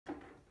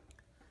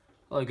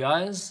Hello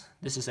guys,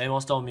 this is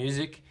Amosdoll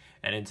Music,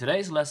 and in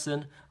today's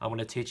lesson I'm going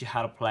to teach you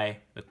how to play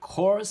the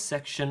chorus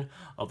section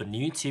of a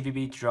new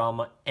TVB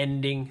drama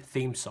ending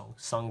theme song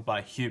sung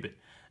by Hubert.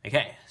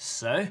 Okay,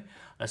 so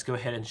let's go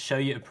ahead and show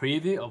you a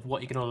preview of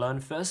what you're going to learn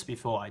first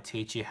before I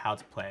teach you how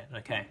to play it.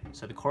 Okay,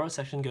 so the chorus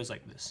section goes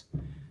like this.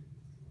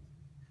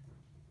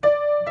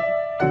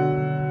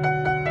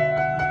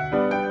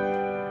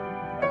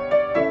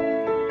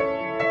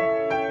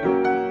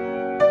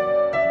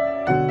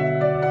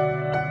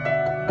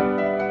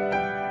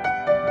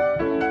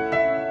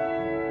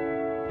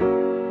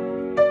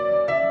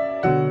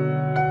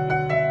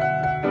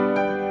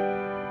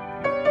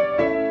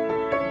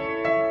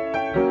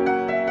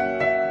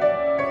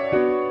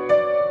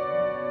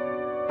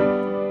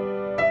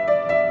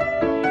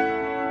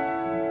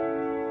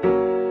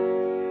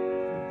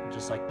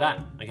 Just like that.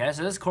 Okay,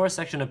 so this chorus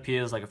section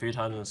appears like a few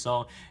times in the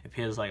song. It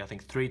appears like I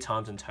think 3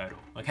 times in total.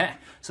 Okay,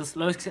 so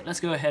let's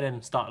go ahead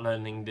and start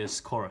learning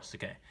this chorus.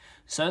 Okay,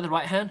 so the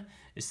right hand,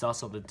 it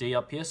starts on the D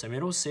up here, so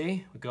middle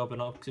C, we go up an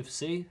octave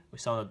C, we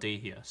start on the D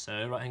here.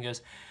 So right hand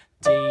goes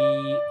D,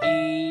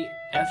 E,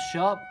 F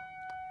sharp,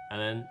 and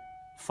then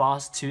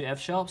fast 2 F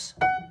sharps,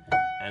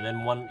 and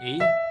then 1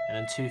 E, and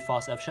then 2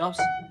 fast F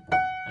sharps,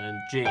 and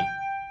then G.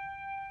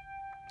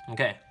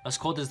 Okay, let's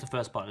call this the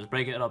first part. Let's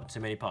break it up into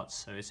many parts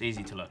so it's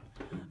easy to learn.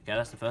 Okay,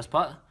 that's the first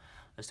part.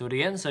 Let's do it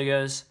again. So it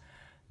goes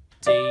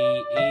D,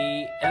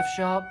 E, F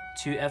sharp,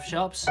 2 F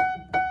sharps, E,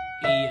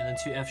 and then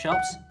 2 F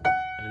sharps,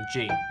 and then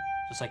G.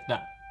 Just like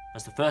that.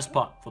 That's the first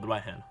part for the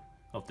right hand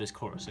of this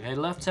chorus. Okay,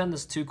 the left hand,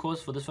 there's 2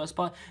 chords for this first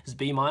part. It's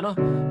B minor,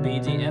 B,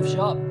 D, F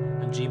sharp,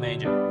 and G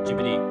major, G,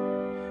 B, D.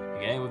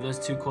 Okay, with those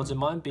 2 chords in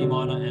mind, B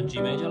minor and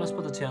G major, let's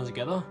put the 2 hands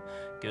together.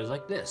 It goes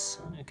like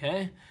this.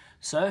 Okay,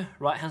 so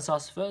right hand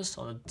starts first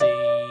on the D, E,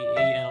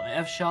 and on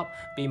F sharp,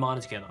 B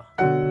minor together.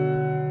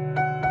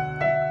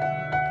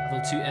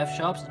 After 2 F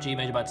sharps, G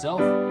major by itself.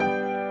 And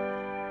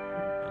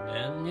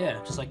then, yeah,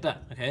 just like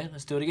that. Okay,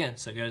 let's do it again.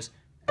 So it goes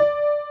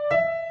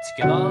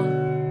together,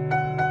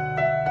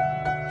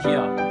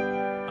 here,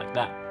 like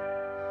that.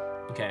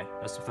 Okay,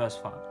 that's the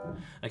first part.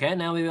 Okay,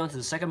 now moving on to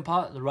the second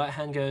part. The right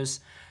hand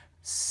goes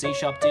C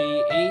sharp, D,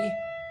 E,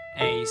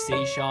 A,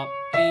 C sharp,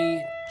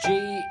 E,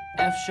 G,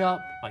 F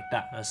sharp, like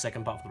that. That's the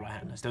second part for the right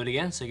hand. Let's do it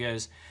again. So it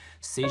goes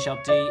C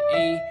sharp, D,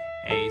 E,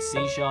 A,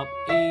 C sharp,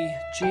 E,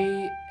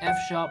 G, F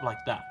sharp,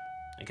 like that.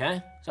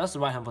 Okay, so that's the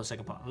right hand for the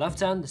second part. Left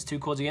hand, there's 2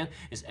 chords again.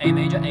 It's A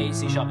major, A,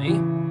 C sharp,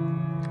 E,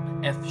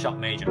 F sharp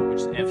major,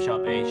 which is F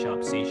sharp, A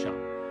sharp, C sharp.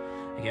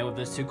 Okay, with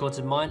those 2 chords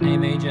in mind, A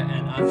major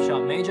and F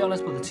sharp major,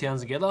 let's put the 2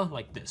 hands together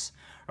like this.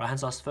 Right hand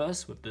starts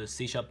first with the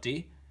C sharp,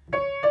 D,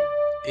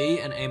 E,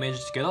 and A major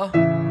together.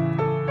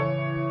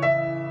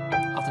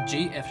 After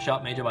G, F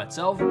sharp major by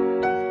itself,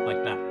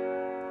 like that.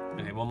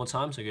 Okay, one more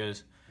time, so it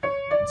goes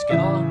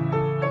together,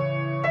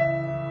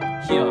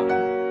 here,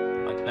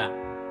 like that.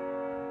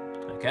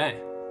 Okay,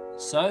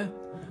 so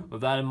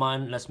with that in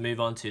mind, let's move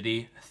on to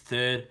the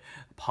third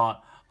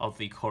part of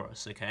the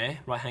chorus. Okay,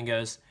 right hand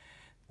goes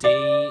D,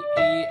 E,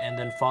 and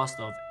then fast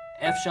of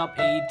F sharp,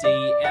 E,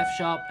 D, F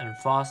sharp, and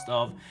fast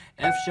of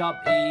F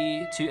sharp,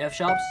 E, 2 F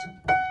sharps,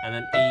 and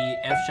then E,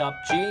 F sharp,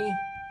 G,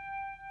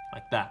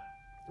 like that.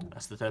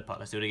 That's the third part.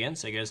 Let's do it again.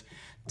 So it goes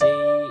D,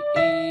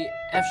 E,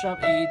 F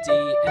sharp, E,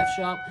 D, F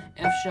sharp,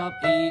 F sharp,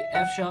 E,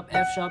 F sharp,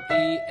 F sharp,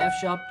 E, F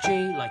sharp,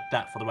 G, like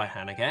that for the right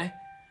hand, okay?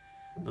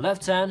 The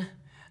left hand,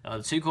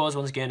 the 2 chords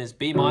once again is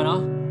B minor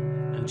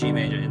and G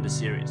major in the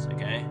series,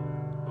 okay?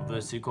 With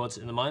those 2 chords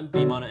in the mind,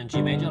 B minor and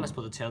G major, let's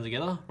put the 2 hands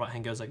together. Right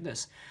hand goes like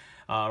this.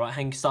 Right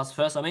hand starts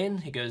first,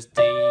 it goes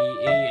D,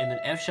 E, and then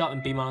F sharp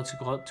and B minor 2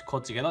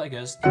 chords together. It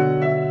goes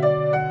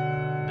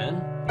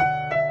then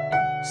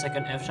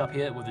second F sharp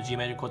here with the G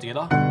major chord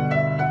together,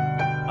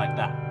 like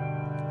that.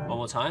 One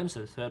more time, so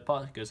the third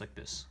part goes like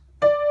this.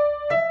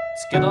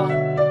 Together,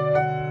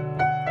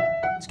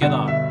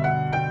 together,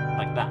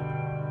 like that.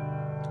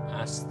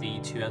 That's the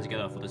 2 hands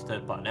together for this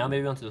third part. Now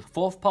moving on to the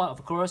fourth part of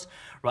the chorus.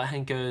 Right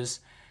hand goes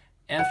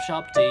F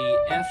sharp, D,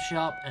 F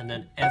sharp, and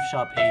then F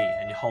sharp, E,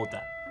 and you hold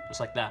that, just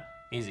like that.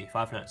 Easy,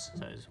 5 notes.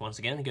 So once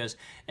again, it goes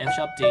F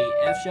sharp, D,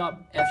 F sharp,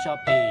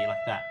 E,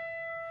 like that.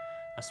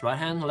 That's the right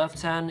hand.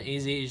 Left hand,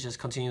 easy. You just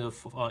continue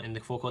in the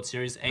 4 chord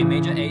series: A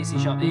major, A, C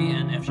sharp, E,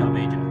 and F sharp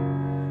major.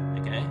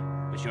 Okay,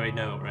 which you already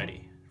know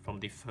already from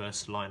the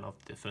first line of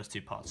the first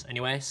 2 parts.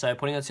 Anyway, so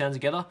putting the 2 hands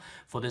together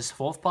for this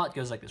fourth part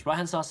goes like this. Right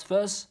hand starts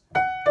first.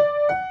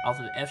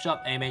 After the F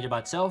sharp, A major by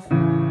itself,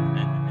 and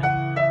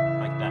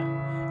like that.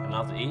 And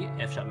after E,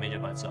 F sharp major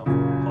by itself.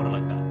 Hold it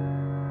like that.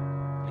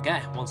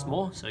 Okay, once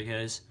more. So it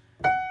goes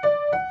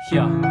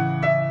here,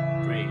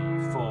 3,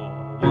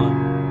 4,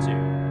 1,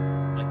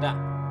 2, like that.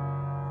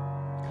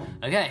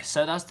 Okay,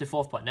 so that's the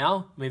fourth part.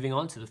 Now, moving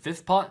on to the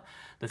fifth part.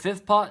 The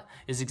fifth part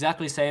is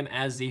exactly the same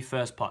as the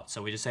first part,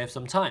 so we just save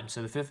some time.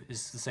 So the fifth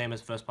is the same as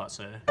the first part,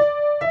 so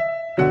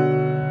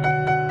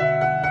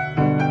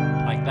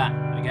like that,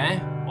 okay?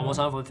 One more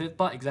time for the fifth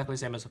part, exactly the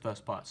same as the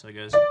first part. So it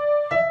goes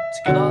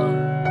together,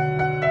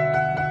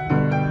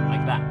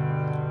 like that.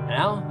 And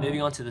now,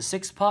 moving on to the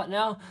sixth part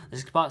now. The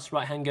sixth part's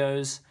right hand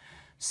goes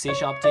C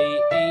sharp D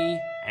E,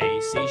 A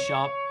C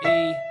sharp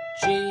E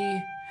G.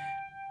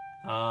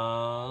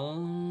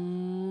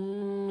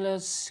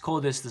 Let's call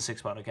this the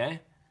 6th part, okay?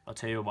 I'll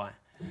tell you why.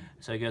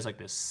 So it goes like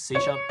this: C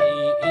sharp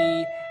E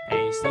E,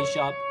 A C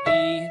sharp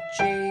E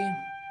G.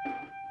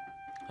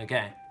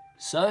 Okay,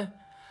 so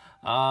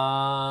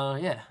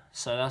yeah,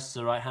 so that's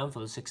the right hand for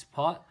the 6th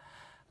part.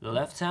 The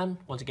left hand,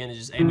 once again, is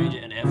just A major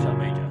and F sharp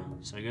major.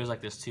 So it goes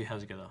like this, 2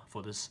 hands together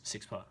for this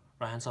 6th part.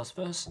 Right hand starts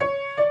first, and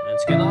then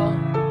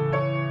together.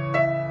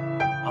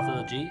 After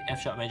the G,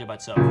 F sharp major by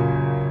itself,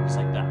 just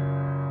like that.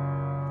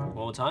 One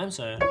more time,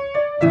 so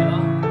together,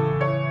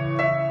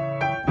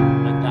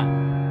 like that.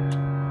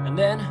 And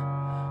then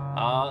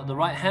the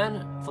right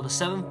hand for the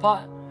 7th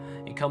part,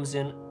 it comes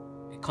in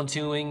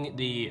continuing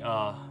the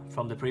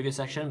from the previous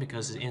section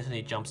because it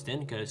instantly jumps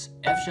in. Goes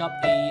F sharp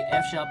E,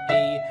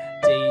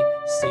 D,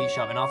 C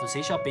sharp, and after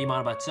C sharp, B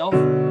minor by itself,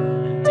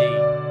 and D,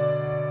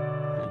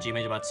 and G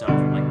major by itself,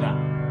 like that.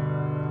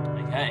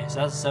 Okay, so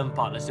that's the 7th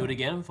part. Let's do it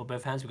again for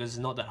both hands because it's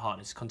not that hard.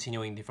 It's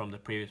continuing from the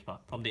previous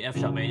part, from the F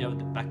sharp major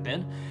back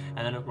then,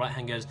 and then the right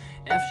hand goes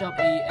F sharp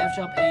E,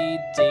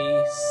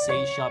 D,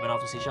 C sharp, and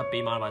after C sharp,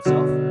 B minor by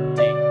itself,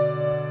 D,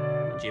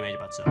 and G major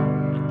by itself,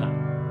 like that.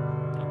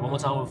 And one more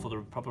time for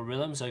the proper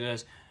rhythm. So it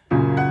goes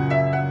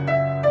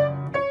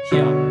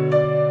here,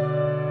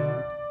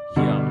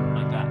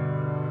 like that.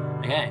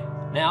 Okay,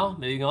 now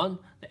moving on,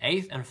 the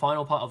 8th and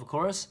final part of the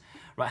chorus.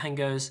 Right hand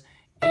goes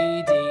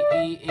E, D,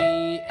 E,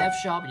 E, F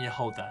sharp, and you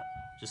hold that.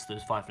 Just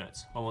those 5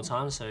 notes. One more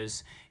time, so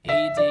it's E,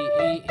 D,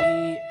 E,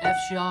 E, F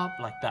sharp,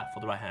 like that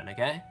for the right hand,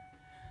 okay?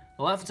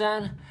 The left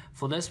hand,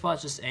 for this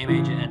part, just A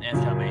major and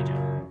F sharp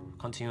major.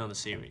 Continue on the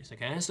series,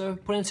 okay? So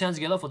putting the hands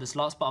together for this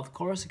last part of the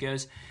chorus, it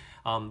goes,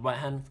 right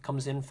hand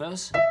comes in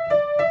first.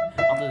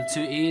 After the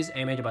 2 E's,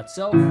 A major by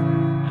itself,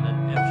 and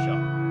then F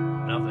sharp.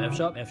 And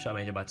after F sharp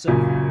major by itself.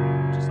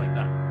 Just like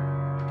that.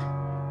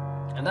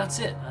 And that's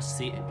it. That's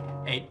the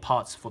 8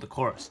 parts for the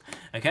chorus.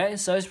 Okay,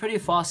 so it's pretty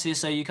fast here,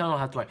 so you kind of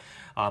have to like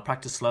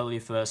practice slowly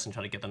first and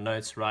try to get the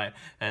notes right,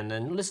 and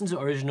then listen to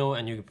the original,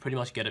 and you pretty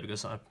much get it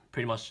because I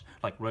pretty much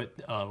like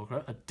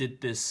I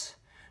did this,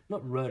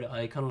 not wrote it,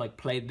 I kind of like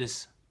played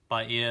this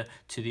by ear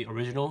to the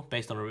original,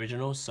 based on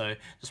original. So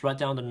just write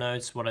down the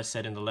notes, what I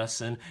said in the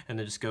lesson, and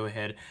then just go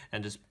ahead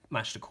and just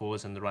match the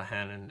chords in the right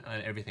hand and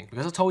everything.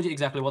 Because I told you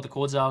exactly what the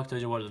chords are,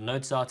 told you what the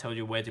notes are, told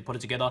you where to put it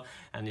together,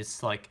 and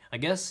it's like, I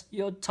guess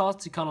your task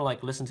to kind of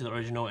like listen to the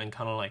original and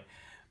kind of like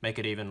make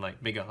it even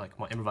like bigger, like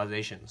my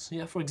improvisations.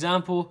 Yeah, for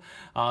example,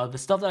 the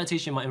stuff that I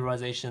teach in my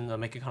improvisations, I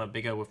make it kind of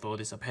bigger with all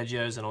these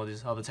arpeggios and all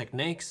these other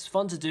techniques. It's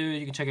fun to do,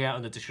 you can check it out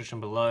in the description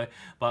below.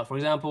 But for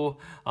example,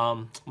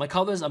 my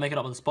covers, I make it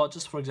up on the spot.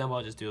 Just for example,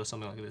 I just do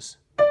something like this.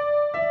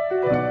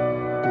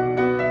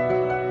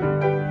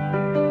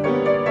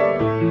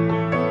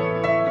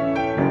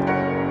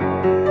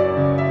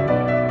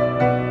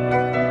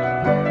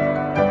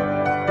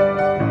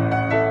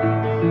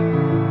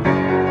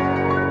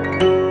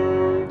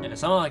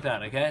 Something like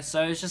that, okay?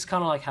 So it's just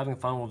kind of like having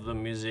fun with the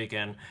music,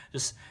 and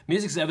just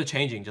music's ever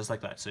changing just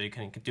like that. So you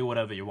can do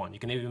whatever you want. You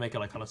can even make it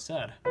like kind of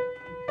sad.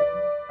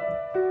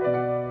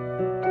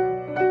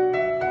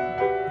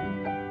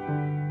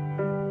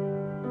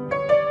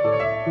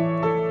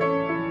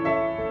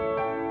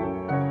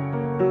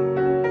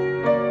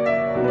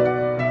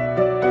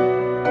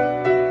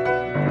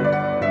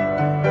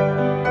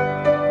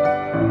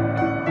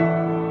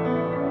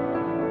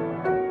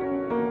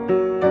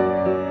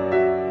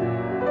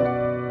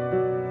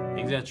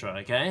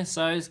 Okay,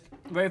 so it's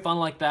very fun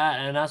like that,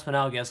 and as for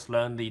now, I guess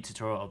learn the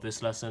tutorial of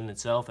this lesson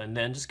itself, and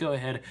then just go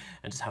ahead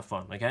and just have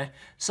fun, okay?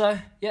 So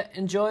yeah,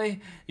 enjoy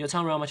your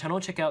time around my channel.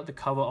 Check out the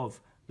cover of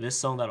this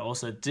song that I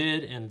also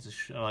did, and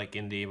like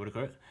in the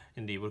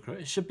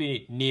it should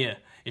be near,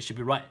 it should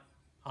be right,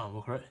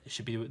 it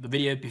should be the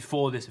video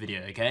before this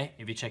video, okay?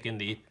 If you check in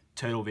the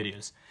total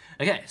videos.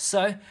 Okay,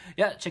 so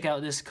yeah, check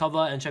out this cover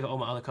and check out all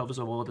my other covers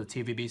of all the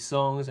TVB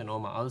songs, and all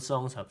my other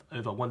songs have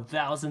over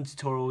 1,000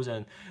 tutorials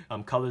and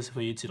covers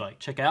for you to like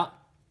check out.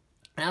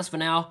 And as for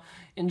now,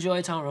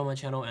 enjoy time around my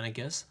channel, and I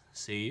guess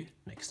see you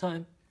next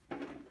time.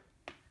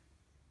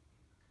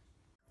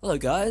 Hello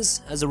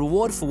guys, as a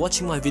reward for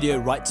watching my video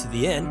right to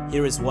the end,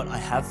 here is what I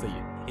have for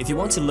you. If you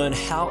want to learn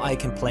how I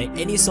can play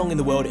any song in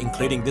the world,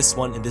 including this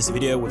one in this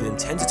video, within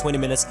 10 to 20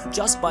 minutes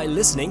just by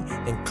listening,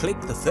 then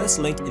click the first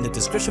link in the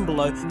description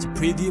below to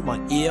preview my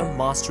ear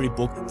mastery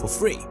book for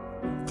free.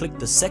 Click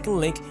the second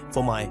link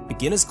for my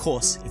beginner's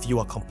course if you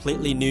are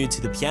completely new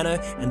to the piano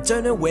and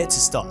don't know where to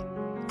start.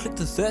 Click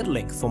the third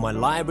link for my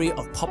library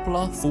of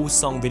popular full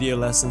song video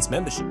lessons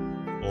membership.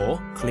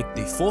 Or click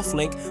the fourth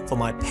link for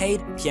my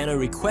paid piano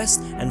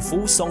request and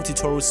full song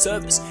tutorial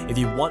service if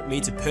you want me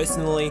to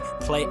personally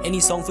play any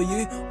song for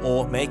you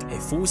or make a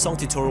full song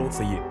tutorial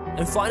for you.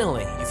 And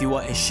finally, if you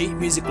are a sheet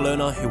music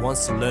learner who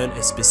wants to learn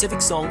a specific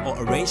song or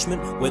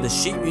arrangement where the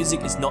sheet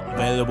music is not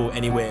available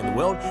anywhere in the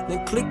world,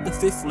 then click the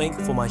fifth link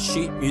for my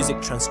sheet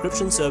music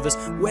transcription service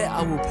where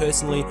I will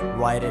personally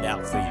write it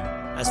out for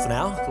you. As for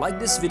now, like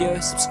this video,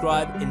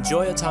 subscribe,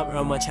 enjoy your time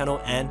around my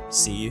channel, and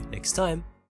see you next time.